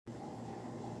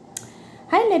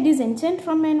Hi ladies and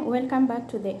gentlemen, welcome back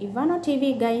to the Ivano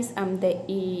TV guys. I'm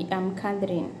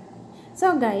Catherine.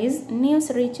 So guys,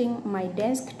 news reaching my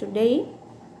desk today.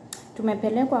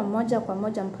 Tumepelekwa moja kwa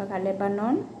moja mpaka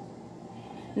Lebanon.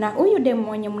 Na huyu demu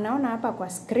mwenye mnaona hapa kwa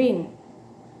screen.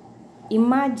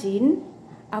 Imagine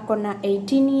ako na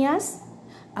 18 years,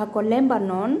 ako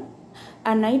Lebanon,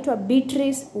 anaitwa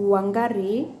Beatrice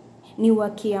Wangari, ni wa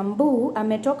Kiambu,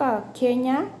 ametoka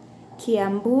Kenya,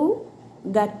 Kiambu,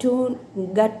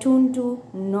 Gatundu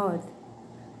North.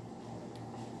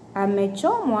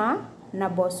 Amechomwa na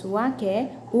boss wake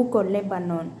huko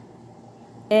Lebanon.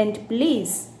 And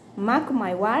please mark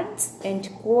my words and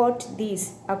quote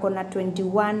this. Akona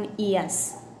 21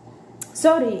 years.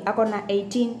 Sorry, akona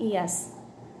 18 years.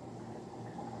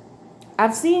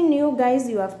 I've seen you guys,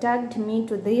 you have tagged me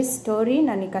to this story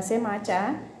na nikasema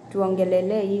acha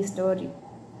tuongelele hii story.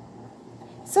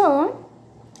 So,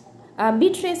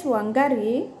 Beatrice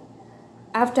Wangari,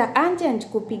 after agent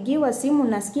kupigiwa simu,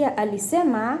 nasikia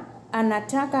alisema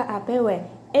anataka apewe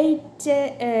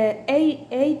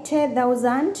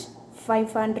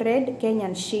 80,500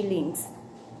 Kenyan shillings.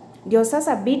 Ndio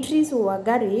sasa Beatrice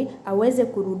Wangari aweze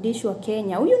kurudishwa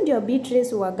Kenya. Huyu ndio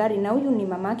Beatrice Wangari na huyu ni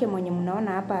mamake mwenye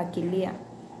mnaona hapa akilia.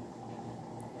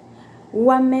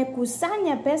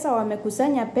 Wamekusanya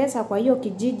pesa kwa hiyo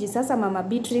kijiji. Sasa mama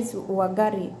Beatrice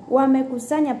Wangari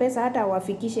wamekusanya pesa hata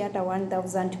wafikishe hata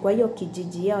 1,000 kwa hiyo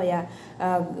kijiji yao ya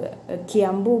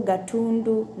Kiambu,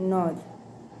 Gatundu North.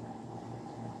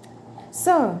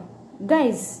 So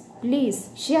guys, please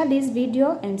share this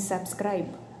video and subscribe.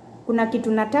 Kuna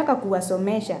kitu nataka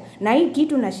kuwasomesha na hii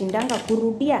kitu nashindanga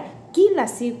kurudia kila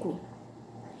siku.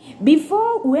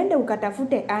 Before uende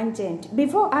ukatafute agent,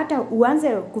 before hata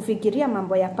uanze kufikiria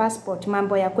mambo ya passport,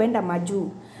 mambo ya kwenda majuu.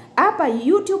 Hapa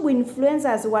YouTube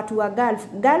influencers, watu wa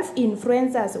Gulf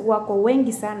influencers wako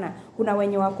wengi sana. Kuna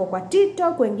wenye wako kwa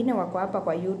TikTok, wengine wako hapa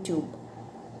kwa YouTube.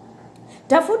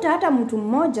 Tafuta hata mtu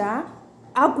mmoja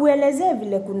akuelezee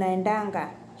vile kunaendanga.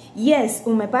 Yes,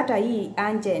 umepata hii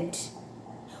agent.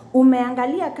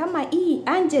 Umeangalia kama hii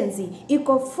agency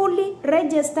iko fully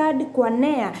registered kwa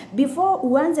NEA before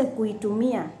uanze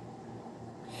kuitumia.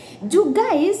 You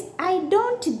guys, I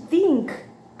don't think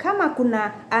kama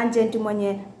kuna agent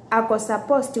mwenye ako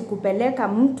supposed kupeleka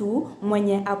mtu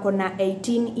mwenye ako na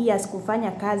 18 years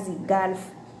kufanya kazi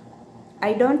Gulf.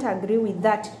 I don't agree with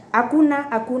that.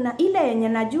 Hakuna ile yenye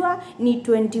najua ni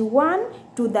 21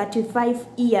 to 35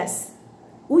 years.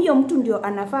 Huyo mtu ndio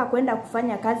anafaa kwenda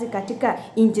kufanya kazi katika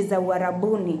nchi za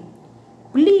Uarabuni.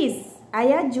 Please,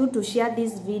 I urge you to share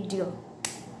this video.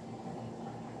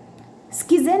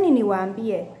 Sikizeni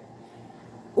niwaambie.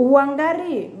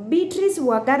 Wangari, Beatrice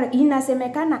Wangari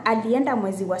inasemekana alienda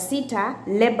mwezi wa 6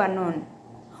 Lebanon,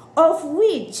 of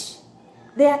which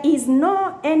there is no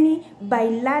any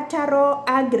bilateral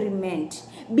agreement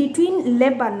between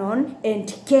Lebanon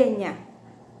and Kenya.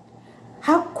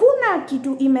 Hakuna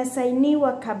kitu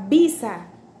imesainiwa kabisa.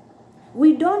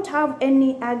 We don't have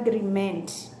any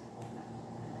agreement.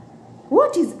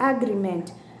 What is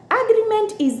agreement?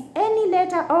 Agreement is any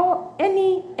letter or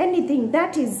anything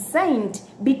that is signed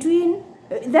between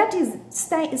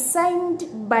signed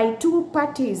by two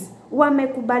parties.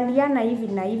 Wamekubaliana hivi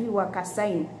na hivi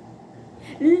wakasign.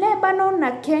 Lebanon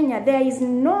na Kenya, there is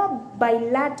no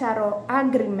bilateral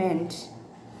agreement.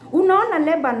 Unaona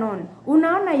Lebanon,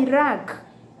 unaona Iraq,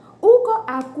 uko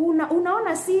hakuna,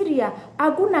 unaona Syria,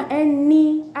 hakuna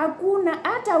hakuna,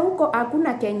 hata uko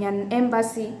hakuna Kenyan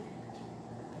embassy.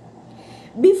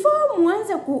 Before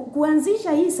muanze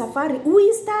kuanzisha hii safari,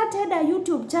 we started a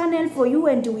YouTube channel for you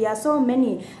and we are so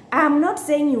many. I'm not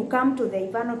saying you come to the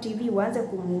Ivano TV uanze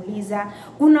kumuuliza.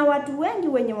 Kuna watu wengi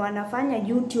wenye wanafanya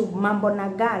YouTube mambo na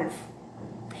Gulf.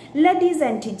 Ladies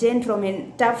and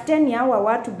gentlemen, tafuteni hawa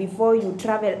watu before you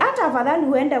travel. Hata afadhali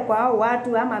uende kwa hao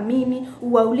watu ama mimi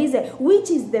uwaulize which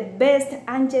is the best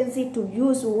agency to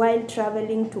use while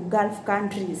traveling to Gulf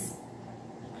countries.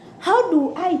 How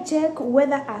do I check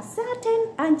whether a certain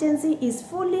agency is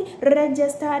fully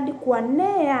registered kwa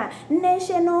NEA,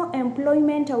 National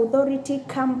Employment Authority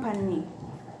Company?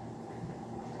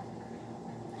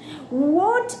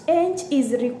 What age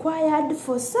is required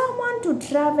for someone to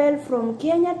travel from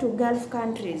Kenya to Gulf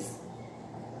countries?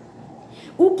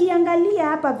 Ukiangalia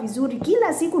hapa vizuri,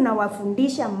 kila siku na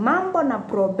wafundisha mambo na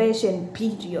probation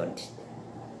period.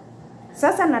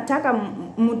 Sasa nataka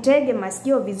mutege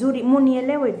masikio vizuri,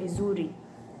 munielewe vizuri.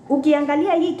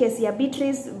 Ukiangalia hii kesi ya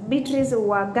Beatrice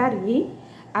Wangari,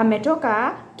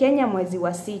 ametoka Kenya mwezi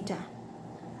wa 6.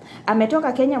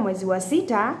 Ametoka Kenya mwezi wa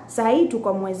 6, saa hii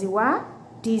tuko mwezi wa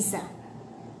 9.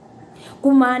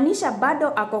 kumaanisha bado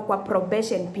ako kwa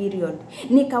probation period.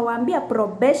 Nikawaambia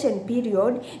probation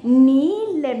period ni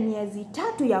ile miezi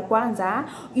 3 ya kwanza.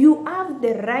 You have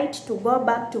the right to go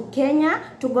back to Kenya,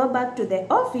 to go back to the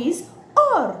office,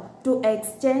 or to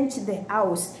exchange the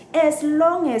house as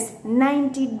long as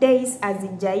 90 days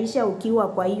azijaisha ukiwa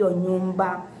kwa hiyo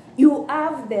nyumba. You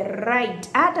have the right.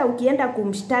 Hata ukienda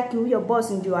kumshtaki huyo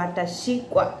boss ndio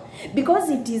atashikwa,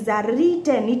 because it is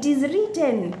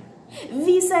written.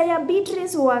 Visa ya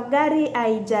Beatrice Wangari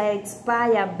haija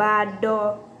expire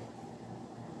bado.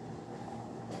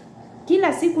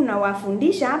 Kila siku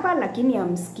nawafundisha hapa lakini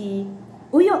hamsikii.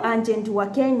 Huyo agent wa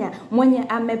Kenya mwenye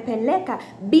amepeleka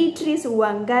Beatrice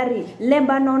Wangari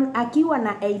Lebanon akiwa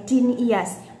na 18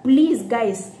 years. Please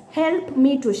guys, help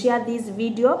me to share this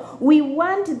video. We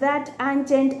want that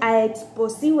agent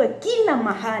aexposiwe kila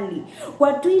mahali.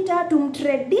 Kwa Twitter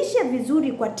tumtredishe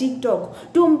vizuri, kwa TikTok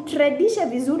tumtredishe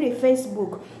vizuri,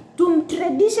 Facebook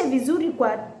tumtredishe vizuri kwa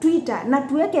Twitter, na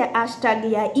tuweke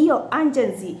hashtag ya hiyo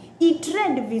agency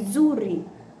itrend vizuri,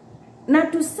 na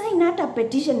tu sign hata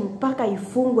petition mpaka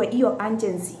ifungwe hiyo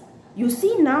agency. You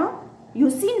see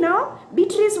now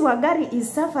Beatrice Wangari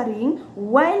is suffering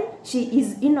while she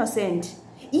is innocent.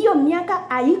 Hiyo miaka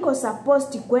haiko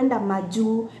supposed kwenda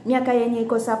majuu. Miaka yenye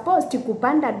iko supposed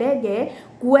kupanda ndege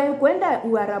kwenda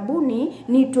Uarabuni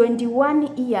ni 21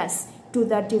 years to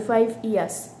 35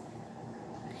 years.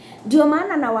 Ndio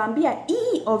maana nawaambia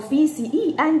hii ofisi,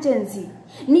 hii agency,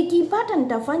 nikipata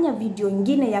nitafanya video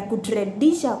ingine ya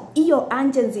kutredisha hiyo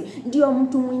agency ndio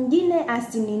mtu mwingine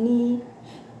asinini.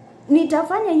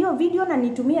 Nitafanya hiyo video na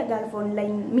nitumie Gulf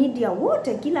Online Media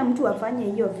wote, kila mtu afanye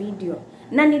hiyo video,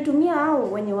 na nitumia hao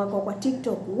wenye wako kwa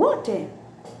TikTok wote.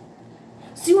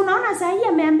 Si unaona saa hii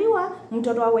ameambiwa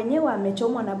mtoto wa wenyewe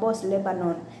amechomwa na boss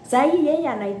Lebanon. Saa hii yeye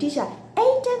anaitisha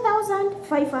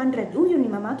 80,500. Huyu ni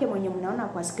mamake mwenye mnaona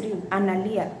kwa screen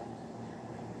analia.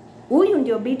 Huyu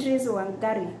ndio Beatrice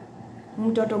Wangari.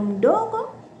 Mtoto mdogo,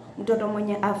 mtoto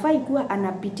mwenye afai kuwa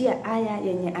anapitia haya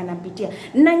yenye anapitia.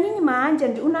 Na nyinyi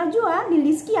maagent, unajua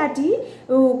nilisikia ati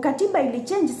katiba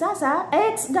ilichange sasa,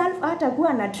 ex-Gulf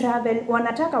hatakuwa na travel,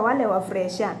 wanataka wale wa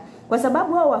fresha. Kwa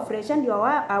sababu wao wa fresha ndio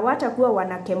hawatakuwa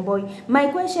wana kemboi. My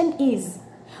question is,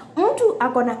 mtu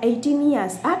ako na 18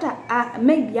 years, hata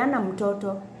maybe ana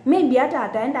mtoto, maybe hata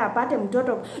ataenda apate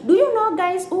mtoto. Do you know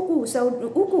guys,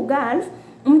 huku Gulf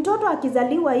mtoto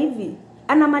akizaliwa hivi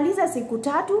anamaliza siku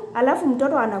 3, alafu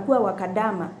mtoto anakuwa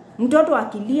wakadama. Mtoto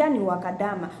akilia ni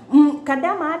wakadama.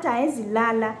 Kadama hata haezi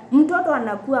lala, mtoto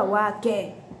anakuwa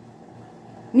wake.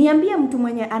 Niambie mtu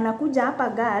mwenye anakuja hapa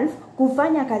Gulf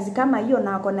kufanya kazi kama hiyo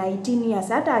na ako na 18 years,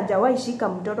 hata hajawahi shika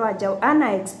mtoto,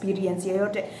 ana experience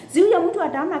yoyote. Si huyo mtu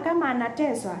ataona kama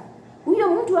anateswa? Huyo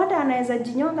mtu hata anaweza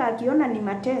jinyonga akiona ni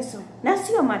mateso. Na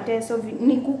sio mateso,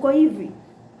 ni kuko hivi.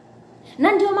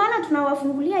 Na ndio maana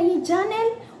tunawafungulia hii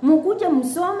channel, mkuje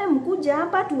msome, mkuje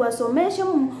hapa tuwasomeshe,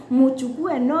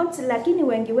 mchukue notes, lakini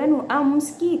wengi wenu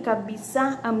amsikii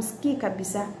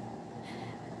kabisa.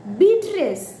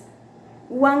 Beatrice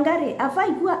Wangari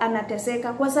afai kuwa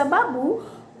anateseka kwa sababu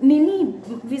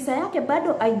visa yake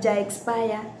bado haija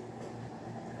expire.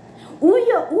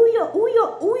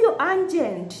 Huyo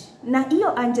agent na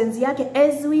hiyo agency yake,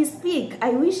 as we speak,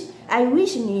 I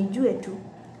wish niijue tu.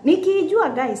 Nikijua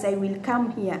guys, I will come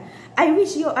here. I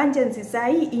wish hiyo agency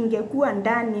sahi ingekuwa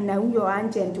ndani na huyo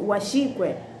agent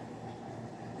washikwe.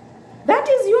 That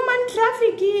is human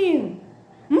trafficking.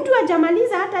 Mtu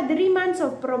hajamaliza hata 3 months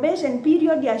of probation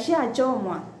period ya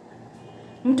shachomwa.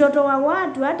 Mtoto wa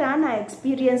watu hata hana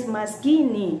experience,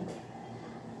 maskini.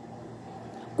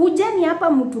 Kujeni hapa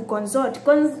mtu consult.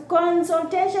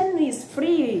 Consultation is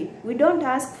free. We don't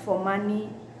ask for money.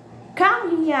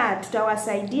 Come here,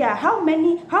 tutawasaidia. How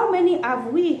many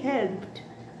have we helped?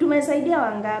 Tumesaidia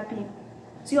wangapi?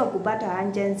 Sio kupata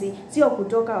agency, sio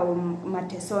kutoka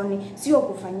matesoni, sio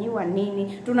kufanyiwa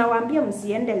nini. Tunawaambia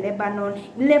msiende Lebanon.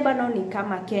 Lebanon ni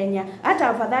kama Kenya. Hata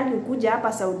afadhali ukuja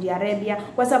hapa Saudi Arabia,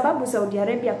 kwa sababu Saudi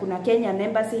Arabia kuna Kenyan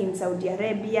embassy in Saudi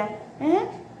Arabia.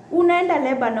 Unaenda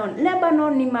Lebanon.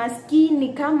 Lebanon ni maskini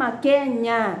kama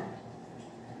Kenya.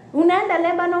 Unaenda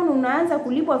Lebanon unaanza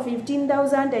kulipwa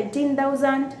 15,000,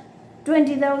 18,000,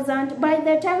 20,000. By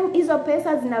the time hizo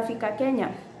pesa zinafika Kenya,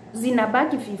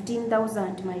 zinabaki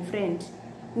 15,000 my friend.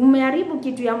 Umeharibu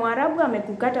kitu ya Mwarabu,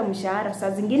 amekukata mshahara, saa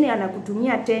zingine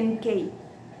anakutumia 10k.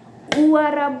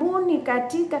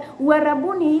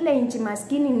 Uarabuni ile nchi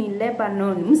maskini ni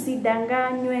Lebanon,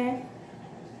 msidanganywe.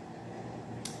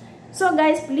 So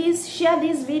guys, please share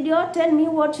this video. Tell me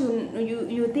what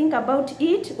you think about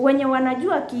it. Wenye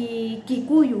wanajua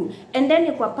Kikuyu, and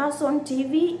then kwa Person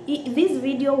TV, this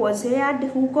video was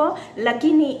aired huko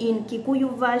lakini in Kikuyu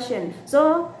version.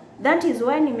 So that is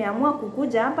why nimeamua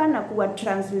kukuja hapa na kuwa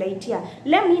translate.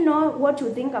 Let me know what you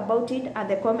think about it at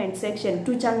the comment section.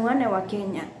 Tuchanuane wa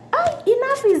Kenya.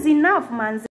 Enough is enough,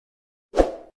 man.